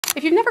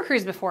If you've never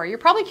cruised before, you're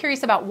probably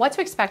curious about what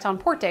to expect on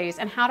port days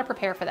and how to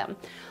prepare for them.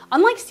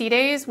 Unlike sea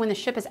days, when the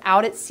ship is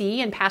out at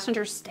sea and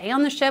passengers stay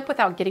on the ship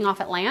without getting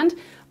off at land,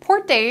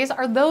 port days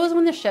are those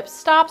when the ship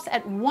stops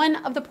at one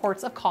of the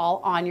ports of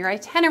call on your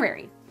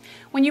itinerary.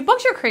 When you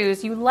booked your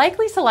cruise, you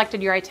likely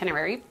selected your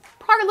itinerary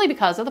partly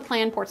because of the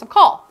planned ports of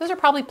call. Those are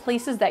probably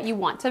places that you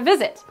want to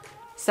visit.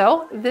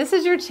 So this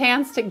is your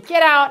chance to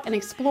get out and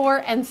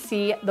explore and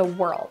see the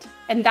world.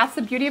 And that's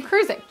the beauty of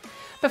cruising.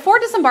 Before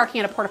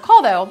disembarking at a port of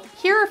call though,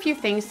 here are a few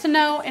things to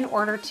know in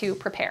order to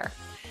prepare.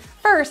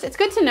 First, it's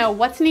good to know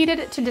what's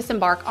needed to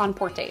disembark on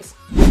port days.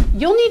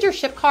 You'll need your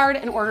ship card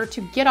in order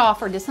to get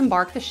off or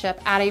disembark the ship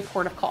at a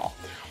port of call.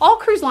 All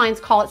cruise lines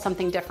call it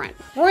something different.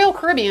 Royal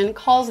Caribbean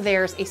calls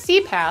theirs a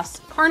Sea Pass,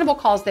 Carnival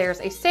calls theirs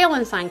a Sail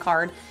and Sign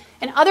card,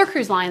 and other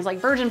cruise lines like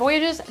Virgin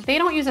Voyages, they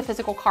don't use a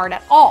physical card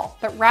at all,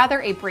 but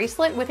rather a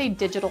bracelet with a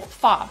digital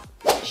fob.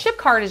 Ship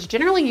card is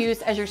generally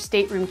used as your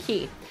stateroom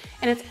key,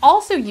 and it's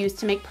also used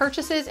to make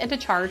purchases and to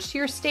charge to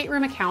your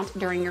stateroom account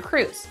during your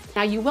cruise.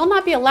 Now, you will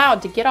not be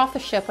allowed to get off the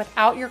ship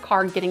without your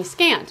card getting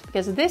scanned,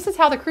 because this is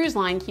how the cruise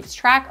line keeps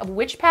track of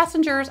which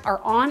passengers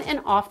are on and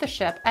off the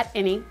ship at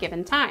any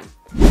given time.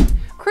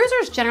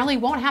 Cruisers generally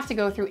won't have to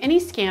go through any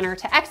scanner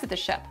to exit the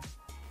ship.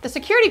 The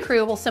security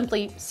crew will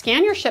simply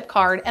scan your ship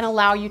card and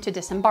allow you to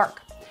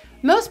disembark.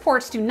 Most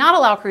ports do not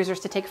allow cruisers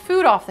to take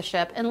food off the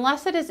ship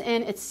unless it is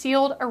in its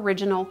sealed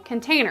original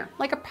container,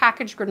 like a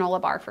packaged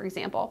granola bar, for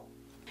example.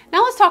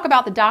 Now let's talk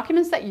about the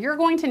documents that you're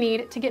going to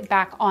need to get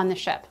back on the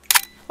ship.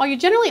 While you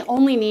generally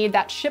only need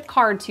that ship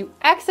card to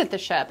exit the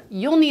ship,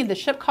 you'll need the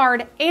ship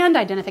card and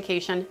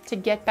identification to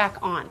get back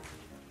on.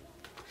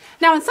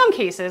 Now in some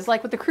cases,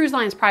 like with the cruise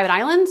line's private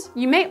islands,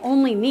 you may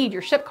only need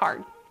your ship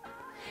card.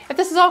 If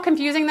this is all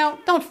confusing though,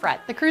 don't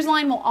fret. The cruise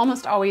line will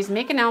almost always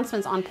make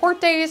announcements on port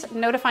days,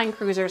 notifying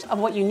cruisers of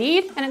what you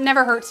need, and it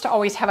never hurts to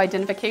always have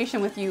identification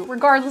with you,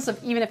 regardless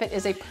of even if it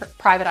is a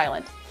private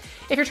island.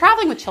 If you're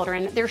traveling with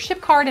children, their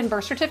ship card and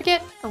birth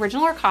certificate,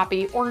 original or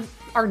copy,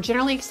 are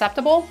generally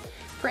acceptable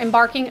for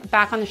embarking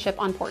back on the ship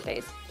on port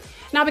days.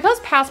 Now, because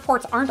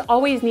passports aren't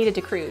always needed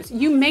to cruise,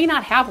 you may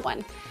not have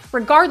one.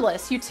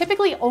 Regardless, you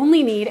typically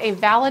only need a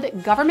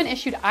valid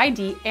government-issued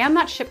ID and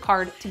that ship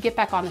card to get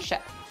back on the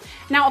ship.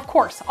 Now, of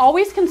course,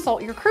 always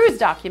consult your cruise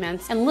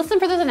documents and listen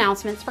for those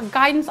announcements for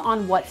guidance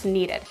on what's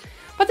needed.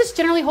 But this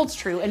generally holds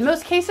true in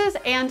most cases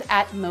and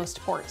at most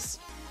ports.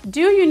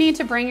 Do you need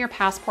to bring your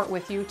passport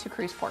with you to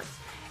cruise ports?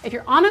 If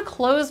you're on a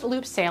closed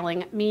loop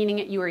sailing, meaning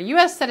you are a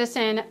US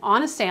citizen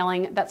on a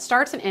sailing that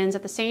starts and ends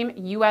at the same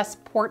US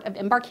port of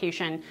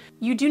embarkation,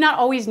 you do not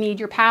always need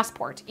your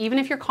passport, even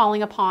if you're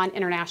calling upon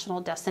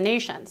international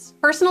destinations.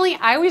 Personally,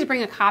 I always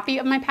bring a copy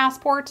of my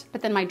passport,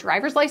 but then my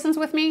driver's license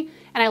with me,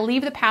 and I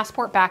leave the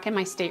passport back in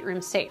my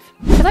stateroom safe,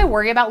 because I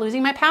worry about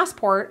losing my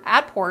passport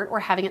at port or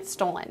having it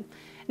stolen.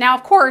 Now,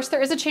 of course,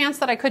 there is a chance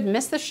that I could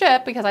miss the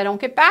ship because I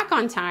don't get back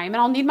on time and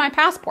I'll need my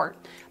passport.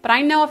 But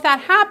I know if that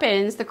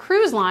happens, the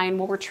cruise line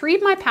will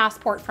retrieve my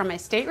passport from my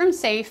stateroom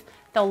safe.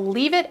 They'll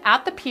leave it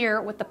at the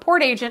pier with the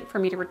port agent for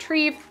me to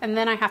retrieve, and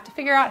then I have to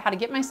figure out how to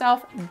get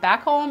myself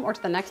back home or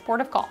to the next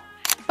port of call.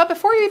 But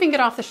before you even get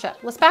off the ship,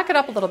 let's back it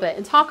up a little bit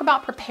and talk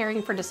about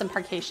preparing for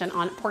disembarkation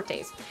on port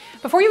days.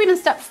 Before you even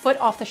step foot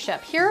off the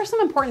ship, here are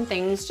some important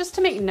things just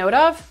to make note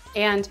of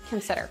and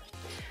consider.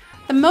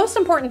 The most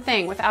important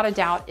thing, without a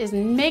doubt, is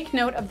make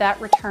note of that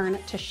return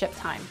to ship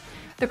time.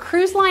 The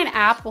cruise line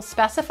app will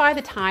specify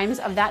the times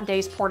of that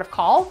day's port of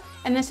call,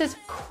 and this is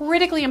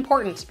critically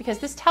important because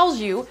this tells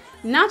you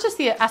not just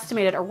the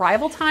estimated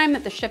arrival time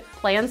that the ship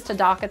plans to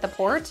dock at the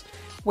port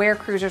where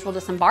cruisers will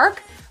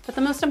disembark, but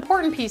the most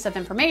important piece of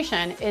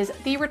information is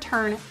the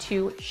return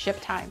to ship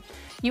time.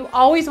 You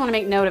always want to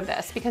make note of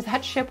this because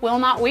that ship will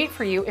not wait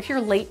for you if you're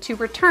late to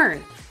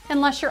return,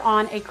 unless you're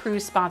on a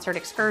cruise-sponsored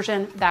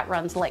excursion that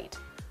runs late.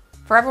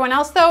 For everyone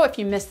else though, if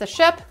you miss the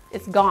ship,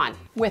 it's gone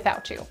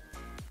without you.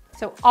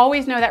 So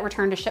always know that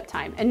return to ship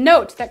time. And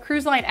note that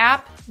cruise line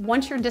app,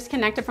 once you're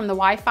disconnected from the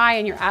Wi-Fi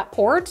and you're at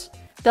port,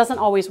 doesn't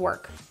always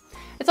work.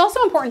 It's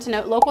also important to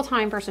note local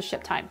time versus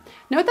ship time.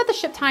 Note that the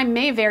ship time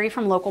may vary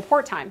from local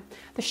port time.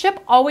 The ship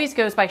always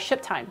goes by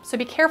ship time, so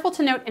be careful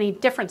to note any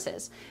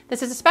differences.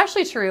 This is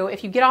especially true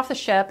if you get off the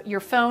ship, your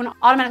phone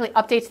automatically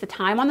updates the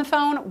time on the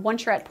phone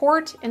once you're at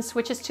port and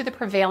switches to the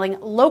prevailing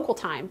local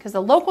time, because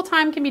the local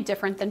time can be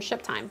different than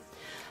ship time.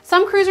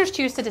 Some cruisers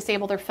choose to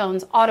disable their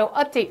phone's auto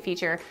update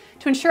feature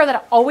to ensure that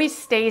it always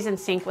stays in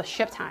sync with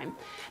ship time.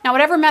 Now,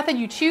 whatever method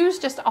you choose,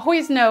 just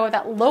always know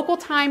that local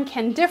time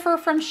can differ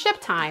from ship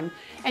time,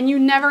 and you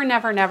never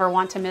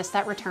want to miss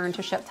that return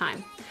to ship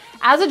time.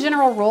 As a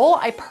general rule,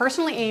 I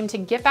personally aim to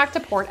get back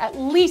to port at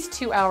least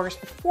 2 hours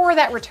before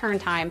that return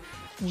time,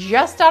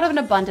 just out of an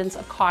abundance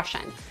of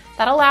caution.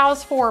 That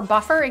allows for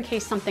buffer in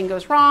case something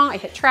goes wrong, I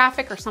hit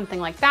traffic or something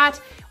like that,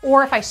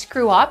 or if I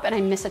screw up and I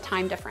miss a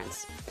time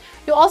difference.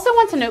 You'll also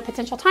want to note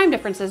potential time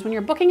differences when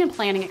you're booking and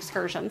planning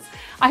excursions.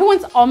 I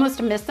once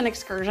almost missed an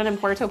excursion in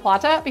Puerto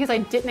Plata because I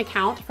didn't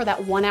account for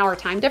that 1 hour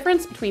time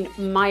difference between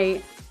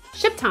my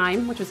ship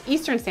time, which was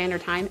Eastern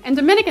Standard Time, and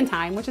Dominican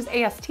time, which is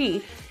AST,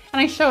 and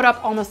I showed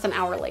up almost an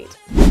hour late.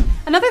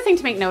 Another thing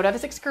to make note of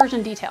is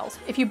excursion details.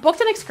 If you booked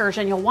an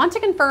excursion, you'll want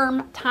to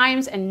confirm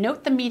times and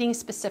note the meeting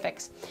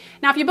specifics.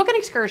 Now, if you book an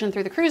excursion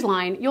through the cruise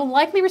line, you'll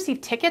likely receive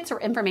tickets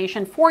or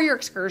information for your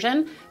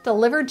excursion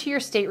delivered to your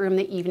stateroom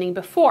the evening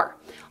before.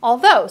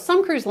 Although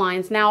some cruise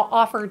lines now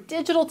offer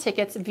digital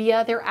tickets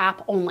via their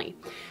app only.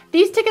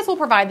 These tickets will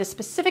provide the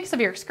specifics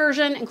of your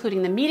excursion,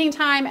 including the meeting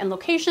time and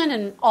location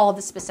and all of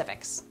the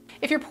specifics.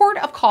 If your port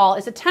of call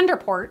is a tender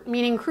port,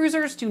 meaning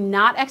cruisers do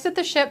not exit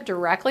the ship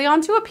directly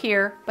onto a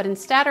pier, but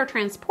instead are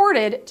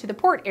transported to the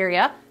port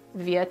area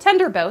via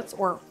tender boats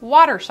or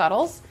water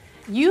shuttles,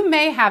 you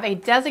may have a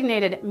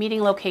designated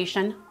meeting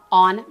location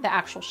on the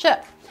actual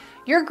ship.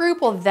 Your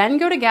group will then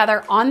go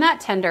together on that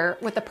tender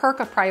with the perk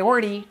of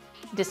priority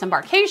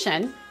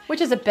disembarkation, which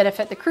is a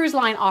benefit the cruise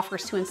line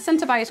offers to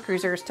incentivize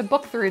cruisers to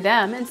book through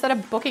them instead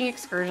of booking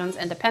excursions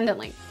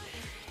independently.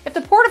 If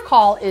the port of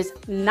call is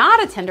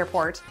not a tender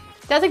port,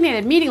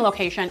 designated meeting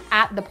location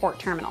at the port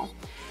terminal.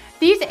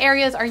 These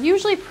areas are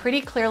usually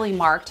pretty clearly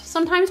marked,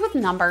 sometimes with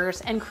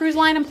numbers, and cruise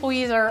line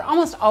employees are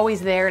almost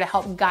always there to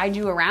help guide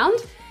you around.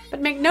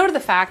 But make note of the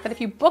fact that if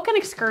you book an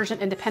excursion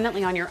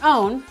independently on your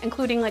own,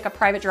 including like a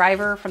private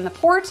driver from the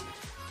port,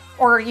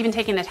 or even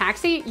taking a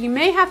taxi, you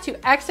may have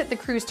to exit the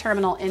cruise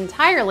terminal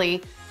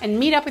entirely and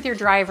meet up with your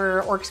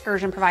driver or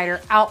excursion provider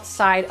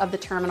outside of the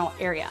terminal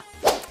area.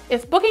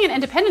 If booking an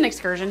independent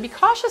excursion, be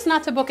cautious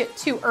not to book it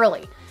too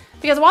early.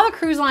 Because while the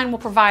cruise line will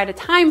provide a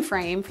time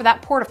frame for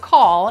that port of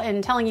call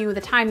and telling you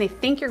the time they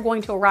think you're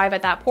going to arrive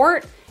at that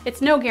port,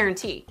 it's no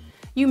guarantee.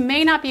 You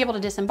may not be able to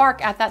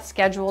disembark at that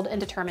scheduled and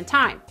determined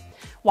time.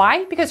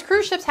 Why? Because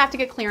cruise ships have to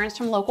get clearance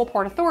from local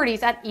port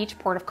authorities at each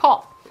port of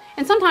call.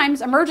 And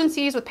sometimes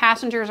emergencies with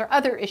passengers or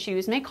other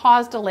issues may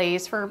cause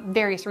delays for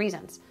various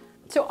reasons.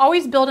 So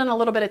always build in a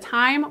little bit of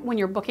time when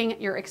you're booking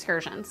your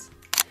excursions.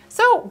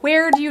 So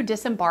where do you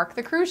disembark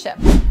the cruise ship?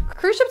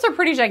 Cruise ships are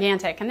pretty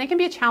gigantic and they can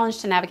be a challenge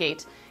to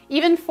navigate.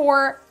 Even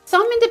for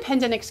some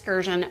independent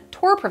excursion,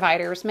 tour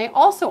providers may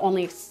also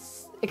only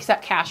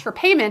accept cash for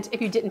payment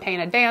if you didn't pay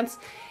in advance,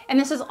 and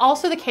this is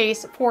also the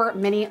case for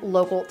many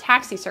local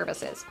taxi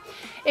services.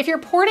 If you're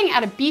porting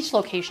at a beach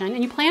location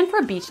and you plan for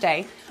a beach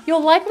day,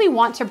 you'll likely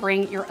want to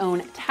bring your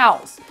own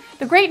towels.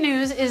 The great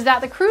news is that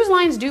the cruise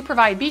lines do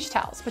provide beach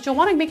towels, but you'll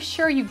want to make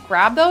sure you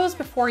grab those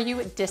before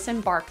you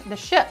disembark the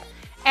ship,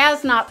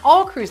 as not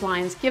all cruise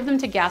lines give them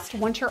to guests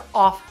once you're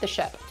off the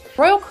ship.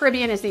 Royal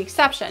Caribbean is the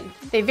exception.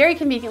 They very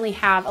conveniently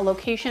have a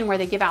location where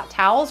they give out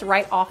towels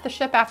right off the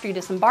ship after you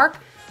disembark,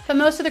 but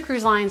most of the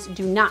cruise lines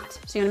do not.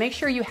 So you want to make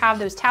sure you have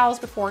those towels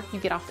before you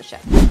get off the ship.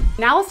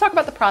 Now let's talk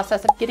about the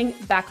process of getting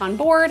back on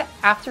board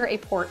after a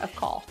port of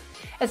call.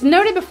 As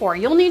noted before,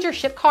 you'll need your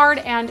ship card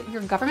and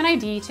your government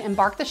ID to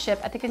embark the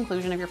ship at the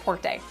conclusion of your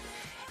port day.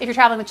 If you're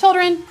traveling with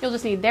children, you'll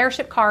just need their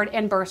ship card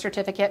and birth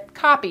certificate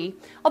copy.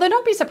 Although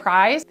don't be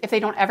surprised if they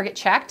don't ever get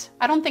checked.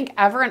 I don't think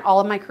ever in all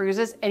of my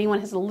cruises anyone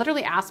has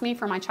literally asked me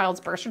for my child's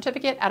birth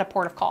certificate at a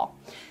port of call,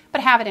 but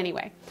have it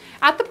anyway.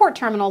 At the port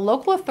terminal,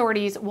 local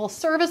authorities will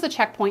serve as the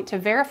checkpoint to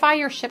verify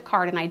your ship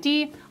card and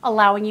ID,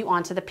 allowing you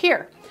onto the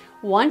pier.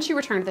 Once you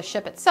return to the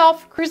ship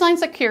itself, cruise line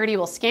security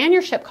will scan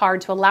your ship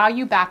card to allow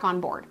you back on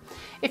board.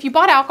 If you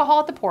bought alcohol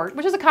at the port,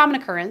 which is a common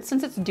occurrence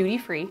since it's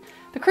duty-free,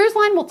 the cruise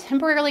line will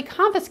temporarily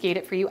confiscate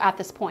it for you at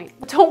this point.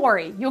 But don't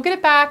worry, you'll get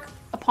it back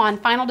upon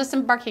final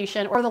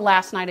disembarkation or the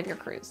last night of your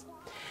cruise.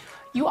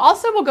 You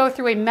also will go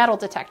through a metal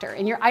detector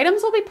and your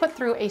items will be put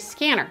through a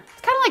scanner.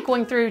 It's kind of like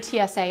going through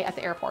TSA at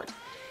the airport.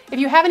 If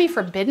you have any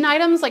forbidden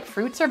items like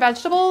fruits or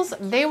vegetables,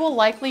 they will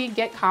likely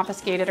get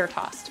confiscated or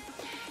tossed.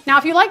 Now,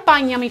 if you like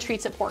buying yummy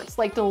treats at ports,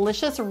 like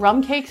delicious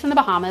rum cakes in the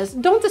Bahamas,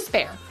 don't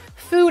despair.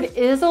 Food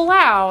is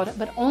allowed,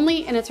 but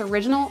only in its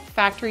original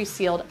factory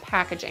sealed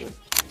packaging.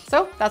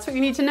 So that's what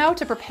you need to know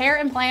to prepare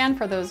and plan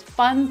for those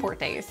fun port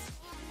days.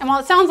 And while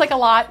it sounds like a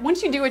lot,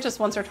 once you do it just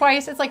once or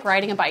twice, it's like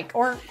riding a bike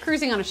or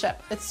cruising on a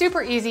ship. It's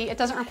super easy, it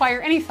doesn't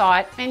require any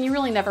thought, and you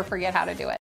really never forget how to do it.